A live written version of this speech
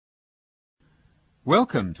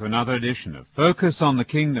Welcome to another edition of Focus on the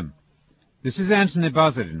Kingdom. This is Anthony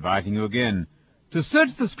Buzzard inviting you again to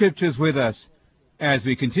search the Scriptures with us as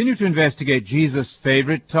we continue to investigate Jesus'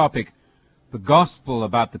 favorite topic, the gospel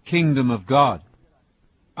about the kingdom of God.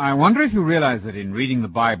 I wonder if you realize that in reading the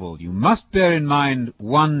Bible you must bear in mind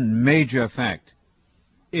one major fact.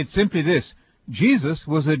 It's simply this: Jesus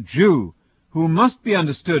was a Jew who must be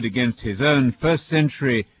understood against his own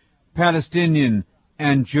first-century Palestinian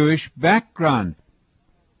and Jewish background.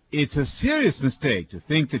 It's a serious mistake to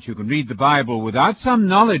think that you can read the Bible without some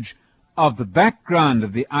knowledge of the background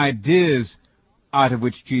of the ideas out of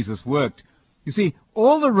which Jesus worked. You see,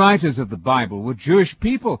 all the writers of the Bible were Jewish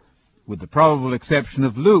people, with the probable exception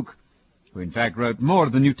of Luke, who in fact wrote more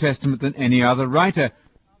of the New Testament than any other writer.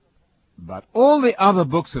 But all the other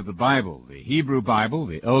books of the Bible, the Hebrew Bible,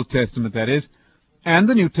 the Old Testament that is, and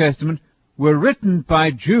the New Testament, were written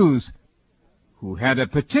by Jews who had a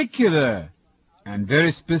particular and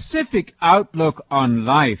very specific outlook on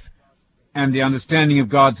life and the understanding of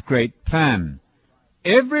God's great plan.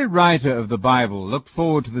 Every writer of the Bible looked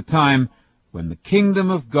forward to the time when the kingdom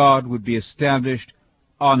of God would be established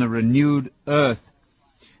on a renewed earth.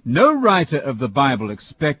 No writer of the Bible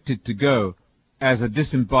expected to go as a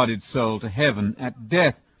disembodied soul to heaven at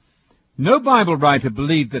death. No Bible writer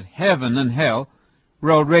believed that heaven and hell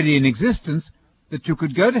were already in existence, that you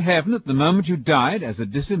could go to heaven at the moment you died as a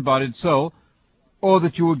disembodied soul, or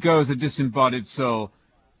that you would go as a disembodied soul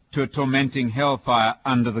to a tormenting hellfire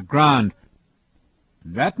under the ground.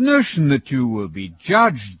 That notion that you will be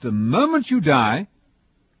judged the moment you die,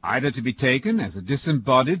 either to be taken as a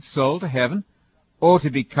disembodied soul to heaven, or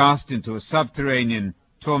to be cast into a subterranean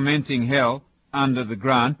tormenting hell under the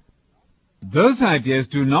ground, those ideas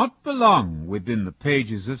do not belong within the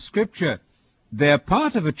pages of Scripture. They are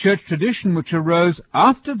part of a church tradition which arose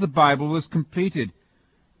after the Bible was completed.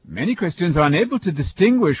 Many Christians are unable to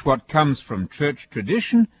distinguish what comes from church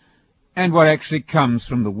tradition and what actually comes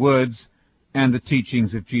from the words and the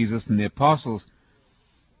teachings of Jesus and the apostles.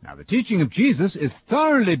 Now, the teaching of Jesus is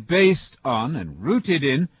thoroughly based on and rooted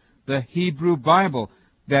in the Hebrew Bible,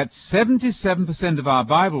 that 77% of our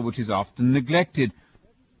Bible which is often neglected.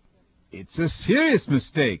 It's a serious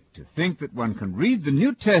mistake to think that one can read the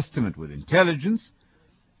New Testament with intelligence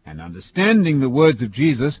and understanding the words of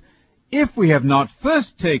Jesus if we have not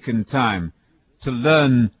first taken time to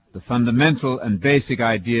learn the fundamental and basic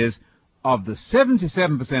ideas of the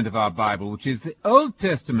 77% of our Bible, which is the Old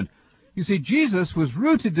Testament. You see, Jesus was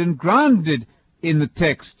rooted and grounded in the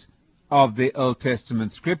text of the Old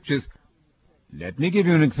Testament Scriptures. Let me give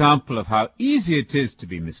you an example of how easy it is to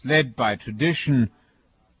be misled by tradition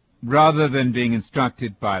rather than being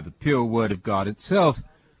instructed by the pure Word of God itself.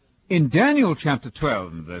 In Daniel chapter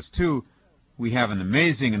 12 and verse 2, we have an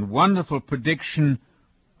amazing and wonderful prediction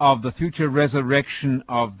of the future resurrection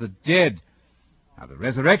of the dead. Now, the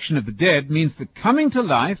resurrection of the dead means the coming to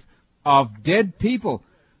life of dead people,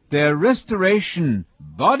 their restoration,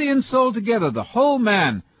 body and soul together, the whole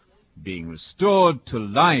man being restored to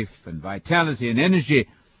life and vitality and energy.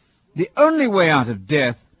 The only way out of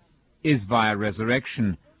death is via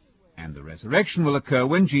resurrection, and the resurrection will occur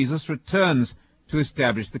when Jesus returns to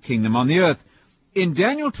establish the kingdom on the earth. In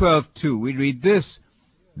Daniel 12:2 we read this: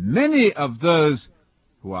 "Many of those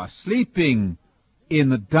who are sleeping in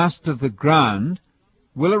the dust of the ground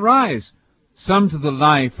will arise, some to the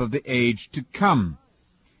life of the age to come."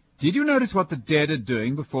 Did you notice what the dead are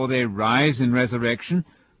doing before they rise in resurrection?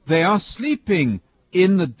 They are sleeping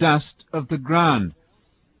in the dust of the ground.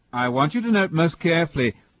 I want you to note most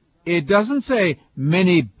carefully, it doesn't say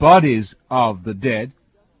many bodies of the dead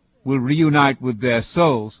will reunite with their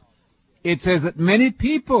souls. It says that many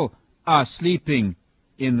people are sleeping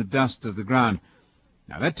in the dust of the ground.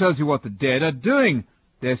 Now, that tells you what the dead are doing.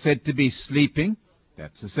 They're said to be sleeping,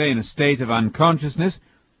 that's to say, in a state of unconsciousness.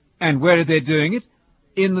 And where are they doing it?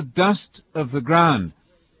 In the dust of the ground.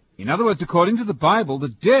 In other words, according to the Bible, the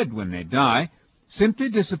dead, when they die, simply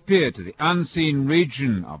disappear to the unseen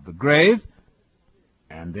region of the grave,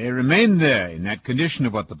 and they remain there in that condition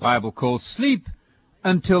of what the Bible calls sleep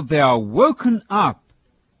until they are woken up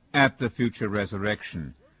at the future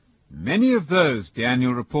resurrection. Many of those,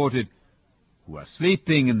 Daniel reported, who are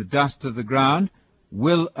sleeping in the dust of the ground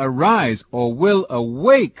will arise, or will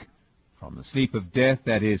awake from the sleep of death,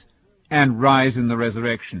 that is, and rise in the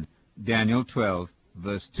resurrection. Daniel 12,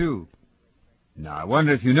 verse 2. Now, I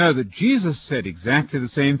wonder if you know that Jesus said exactly the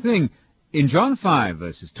same thing. In John 5,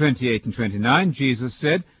 verses 28 and 29, Jesus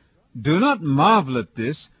said, "Do not marvel at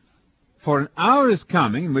this, for an hour is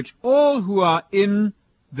coming in which all who are in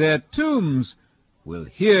their tombs will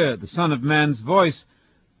hear the Son of Man's voice,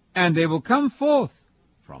 and they will come forth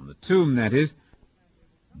from the tomb, that is,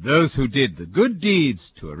 those who did the good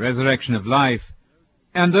deeds to a resurrection of life,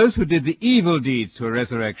 and those who did the evil deeds to a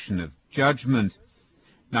resurrection of judgment.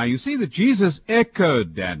 Now you see that Jesus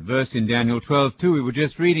echoed that verse in Daniel 12:2 we were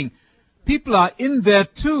just reading. People are in their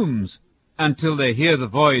tombs until they hear the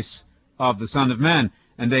voice of the Son of Man.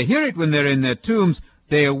 And they hear it when they're in their tombs.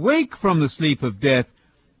 They awake from the sleep of death,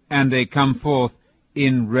 and they come forth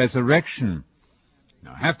in resurrection.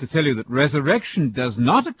 Now I have to tell you that resurrection does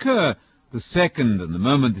not occur the second and the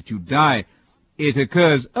moment that you die. It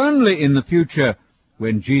occurs only in the future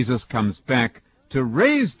when Jesus comes back to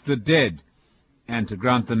raise the dead and to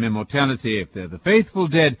grant them immortality. If they're the faithful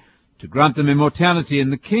dead, to grant them immortality in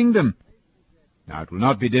the kingdom. Now it will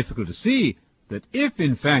not be difficult to see that if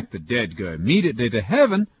in fact the dead go immediately to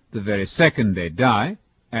heaven the very second they die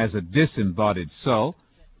as a disembodied soul,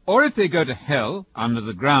 or if they go to hell under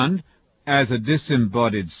the ground as a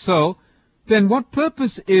disembodied soul, then what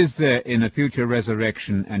purpose is there in a future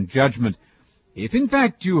resurrection and judgment? If in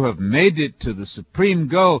fact you have made it to the supreme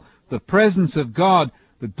goal, the presence of God,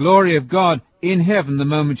 the glory of God in heaven the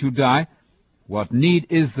moment you die, what need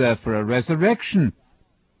is there for a resurrection?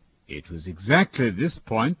 It was exactly this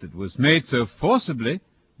point that was made so forcibly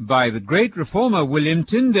by the great reformer William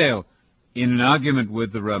Tyndale in an argument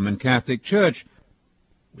with the Roman Catholic Church.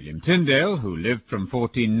 William Tyndale, who lived from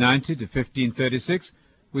 1490 to 1536,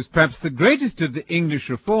 was perhaps the greatest of the English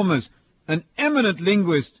reformers, an eminent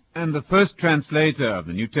linguist and the first translator of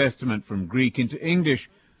the New Testament from Greek into English.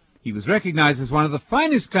 He was recognized as one of the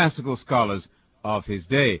finest classical scholars of his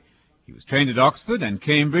day. He was trained at Oxford and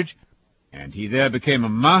Cambridge, and he there became a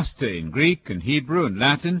master in Greek and Hebrew and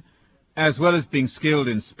Latin, as well as being skilled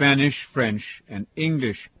in Spanish, French, and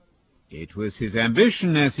English. It was his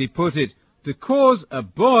ambition, as he put it, to cause a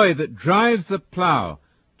boy that drives the plough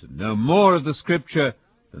to know more of the Scripture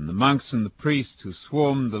than the monks and the priests who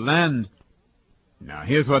swarmed the land. Now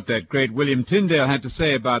here's what that great William Tyndale had to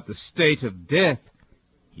say about the state of death.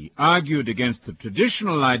 He argued against the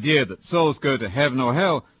traditional idea that souls go to heaven or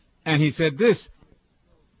hell, and he said this: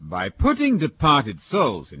 by putting departed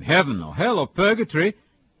souls in heaven or hell or purgatory,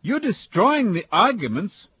 you're destroying the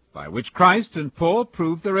arguments by which Christ and Paul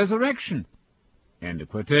proved the resurrection. End of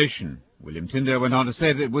quotation. William Tyndale went on to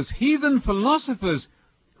say that it was heathen philosophers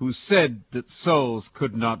who said that souls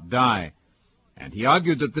could not die. And he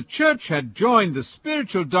argued that the church had joined the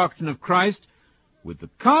spiritual doctrine of Christ with the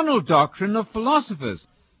carnal doctrine of philosophers,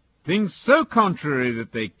 things so contrary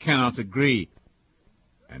that they cannot agree.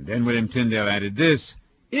 And then William Tyndale added this: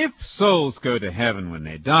 if souls go to heaven when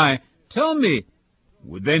they die, tell me,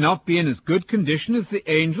 would they not be in as good condition as the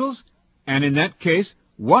angels? And in that case,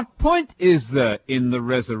 what point is there in the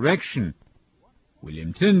resurrection?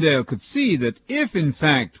 William Tyndale could see that if, in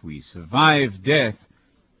fact, we survive death,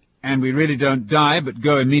 and we really don't die but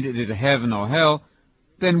go immediately to heaven or hell,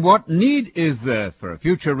 then what need is there for a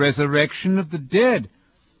future resurrection of the dead?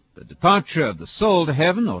 The departure of the soul to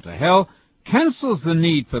heaven or to hell cancels the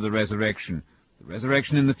need for the resurrection. The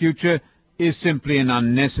resurrection in the future is simply an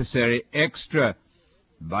unnecessary extra.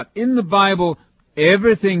 But in the Bible,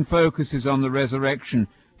 everything focuses on the resurrection.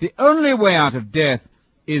 The only way out of death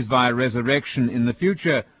is via resurrection in the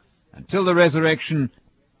future. Until the resurrection,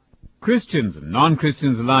 Christians and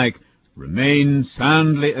non-Christians alike remain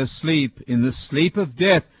soundly asleep in the sleep of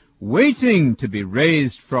death, waiting to be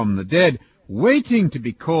raised from the dead, waiting to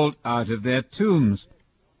be called out of their tombs.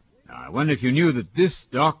 Now, I wonder if you knew that this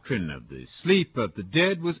doctrine of the sleep of the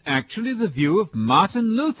dead was actually the view of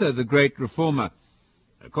Martin Luther, the great reformer.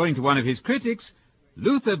 According to one of his critics,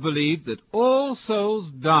 Luther believed that all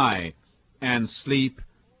souls die and sleep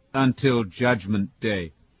until Judgment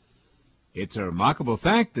Day. It's a remarkable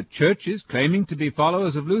fact that churches claiming to be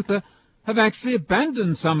followers of Luther have actually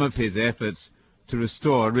abandoned some of his efforts to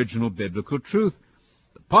restore original biblical truth.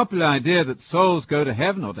 The popular idea that souls go to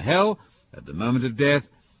heaven or to hell at the moment of death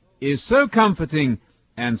is so comforting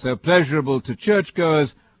and so pleasurable to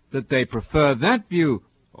churchgoers that they prefer that view,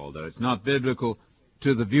 although it's not biblical,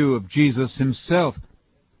 to the view of Jesus himself.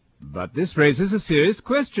 But this raises a serious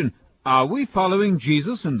question. Are we following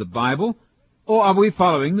Jesus and the Bible, or are we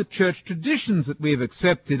following the church traditions that we have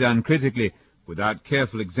accepted uncritically without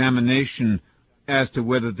careful examination as to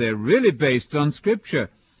whether they're really based on Scripture?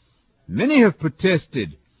 Many have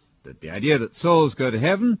protested that the idea that souls go to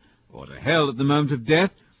heaven or to hell at the moment of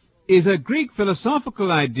death is a Greek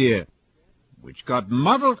philosophical idea which got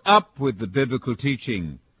muddled up with the biblical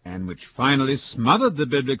teaching and which finally smothered the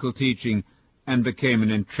biblical teaching and became an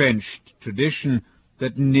entrenched tradition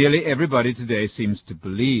that nearly everybody today seems to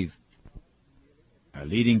believe. A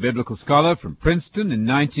leading biblical scholar from Princeton in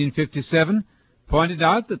 1957 pointed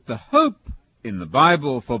out that the hope in the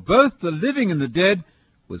Bible for both the living and the dead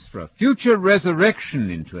was for a future resurrection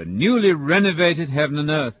into a newly renovated heaven and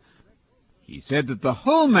earth. He said that the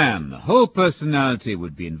whole man, the whole personality,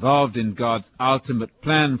 would be involved in God's ultimate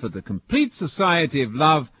plan for the complete society of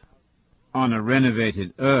love on a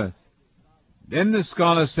renovated earth. Then the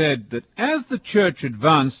scholar said that as the church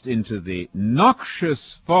advanced into the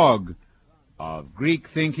noxious fog of Greek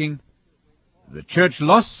thinking, the church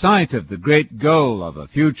lost sight of the great goal of a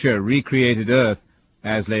future recreated earth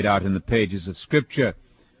as laid out in the pages of Scripture.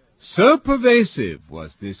 So pervasive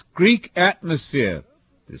was this Greek atmosphere,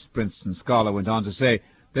 this Princeton scholar went on to say,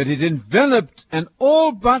 that it enveloped and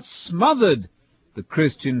all but smothered the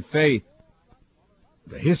Christian faith.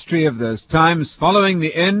 The history of those times following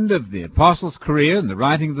the end of the apostles' career and the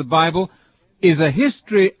writing of the Bible is a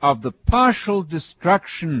history of the partial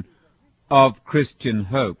destruction of Christian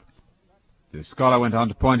hope. The scholar went on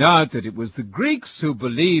to point out that it was the Greeks who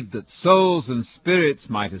believed that souls and spirits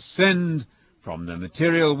might ascend from the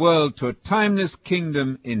material world to a timeless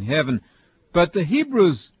kingdom in heaven, but the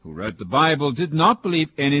Hebrews who wrote the Bible did not believe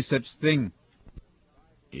any such thing.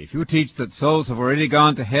 If you teach that souls have already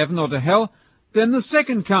gone to heaven or to hell, then the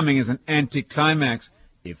second coming is an anticlimax.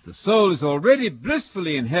 If the soul is already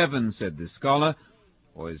blissfully in heaven, said this scholar,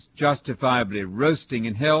 or is justifiably roasting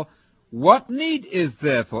in hell, what need is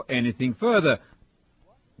there for anything further?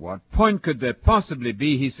 What point could there possibly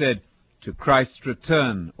be, he said, to Christ's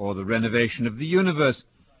return or the renovation of the universe?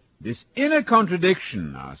 This inner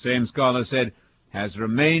contradiction, our same scholar said, has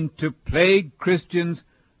remained to plague Christians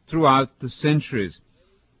throughout the centuries.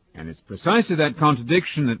 And it's precisely that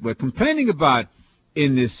contradiction that we're complaining about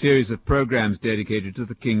in this series of programs dedicated to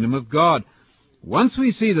the kingdom of God. Once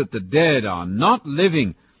we see that the dead are not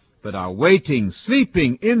living, but are waiting,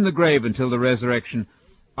 sleeping in the grave until the resurrection,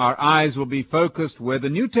 our eyes will be focused where the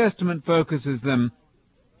New Testament focuses them.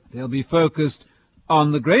 They'll be focused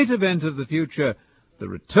on the great event of the future, the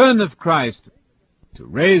return of Christ, to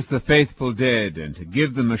raise the faithful dead and to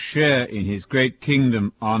give them a share in his great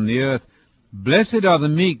kingdom on the earth. Blessed are the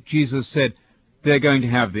meek, Jesus said. They're going to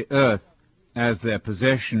have the earth as their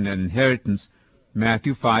possession and inheritance.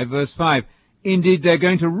 Matthew 5, verse 5. Indeed, they're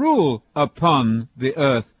going to rule upon the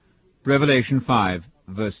earth. Revelation 5,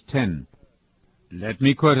 verse 10. Let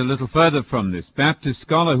me quote a little further from this Baptist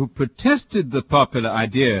scholar who protested the popular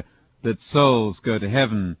idea that souls go to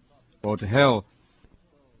heaven or to hell.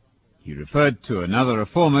 He referred to another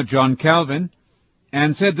reformer, John Calvin,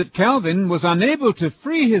 and said that Calvin was unable to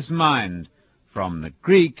free his mind from the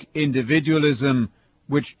Greek individualism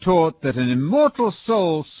which taught that an immortal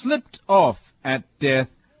soul slipped off at death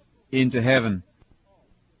into heaven.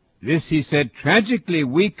 This, he said, tragically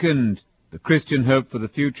weakened the Christian hope for the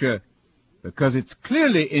future, because it's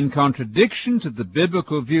clearly in contradiction to the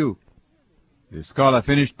biblical view. The scholar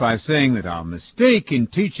finished by saying that our mistake in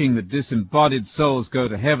teaching that disembodied souls go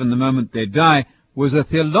to heaven the moment they die was a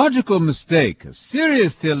theological mistake, a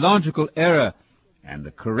serious theological error, and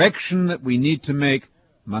the correction that we need to make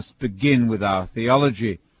must begin with our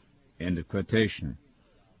theology. End of quotation.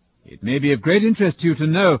 It may be of great interest to you to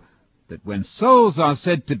know that when souls are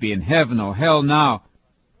said to be in heaven or hell now,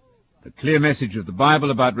 the clear message of the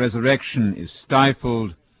Bible about resurrection is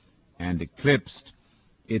stifled and eclipsed.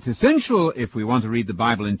 It's essential, if we want to read the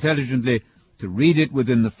Bible intelligently, to read it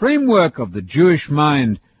within the framework of the Jewish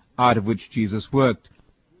mind out of which Jesus worked.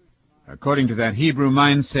 According to that Hebrew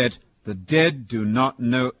mindset, the dead do not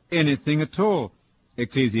know anything at all.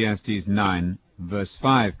 Ecclesiastes 9, verse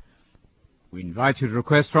 5. We invite you to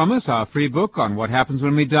request from us our free book on what happens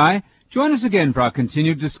when we die. Join us again for our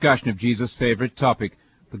continued discussion of Jesus' favorite topic,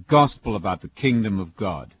 the gospel about the kingdom of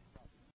God.